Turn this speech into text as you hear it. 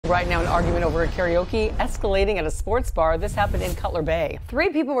Right now, an argument over a karaoke escalating at a sports bar. This happened in Cutler Bay. 3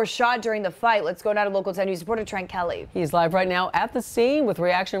 people were shot during the fight. Let's go now to Local 10 News reporter Trent Kelly. He's live right now at the scene with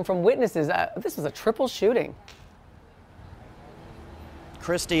reaction from witnesses. This was a triple shooting.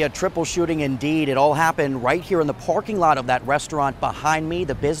 Christy, a triple shooting indeed. It all happened right here in the parking lot of that restaurant behind me,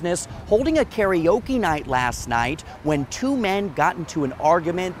 the business, holding a karaoke night last night when 2 men got into an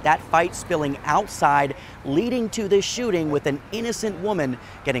argument, that fight spilling outside, leading to this shooting with an innocent woman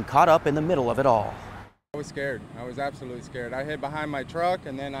getting caught up in the middle of it all. I was scared. I was absolutely scared. I hid behind my truck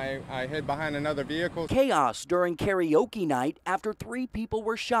and then I hid behind another vehicle. Chaos during karaoke night after 3 people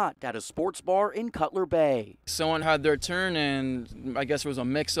were shot at a sports bar in Cutler Bay. Someone had their turn and I guess it was a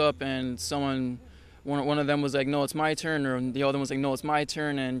mix-up, and one of them was like, no, it's my turn, or the other one was like, no, it's my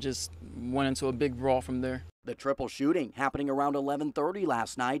turn, and just went into a big brawl from there. The triple shooting happening around 11:30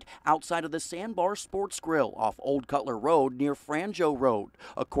 last night outside of the Sandbar Sports Grill off Old Cutler Road near Franjo Road.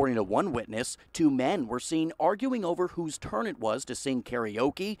 According to one witness, 2 men were seen arguing over whose turn it was to sing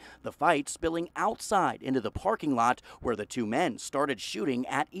karaoke, the fight spilling outside into the parking lot where the 2 men started shooting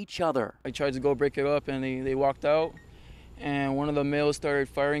at each other. I tried to go break it up and they walked out, and one of the males started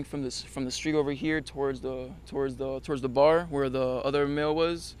firing from the street over here towards the bar where the other male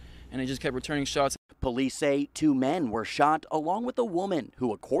was, and they just kept returning shots. Police say 2 men were shot along with a woman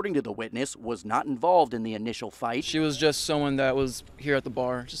who, according to the witness, was not involved in the initial fight. She was just someone that was here at the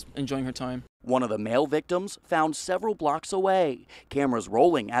bar, just enjoying her time. One of the male victims found several blocks away. Cameras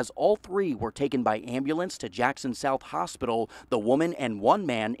rolling as all 3 were taken by ambulance to Jackson South Hospital. The woman and 1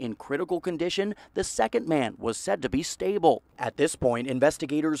 man in critical condition. The second man was said to be stable. At this point,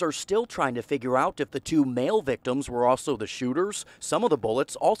 investigators are still trying to figure out if the 2 male victims were also the shooters. Some of the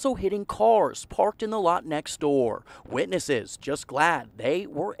bullets also hitting cars parked in the lot next door. Witnesses just glad they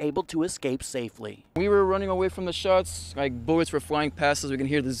were able to escape safely. We were running away from the shots, like bullets were flying past us. We can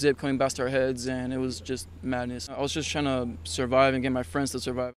hear the zip coming past our heads, and it was just madness. I was just trying to survive and get my friends to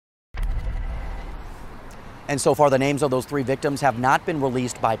survive. And so far, the names of those 3 victims have not been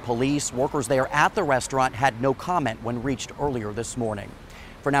released by police. Workers there at the restaurant had no comment when reached earlier this morning.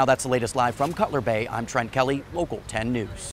 For now, that's the latest live from Cutler Bay. I'm Trent Kelly, Local 10 News.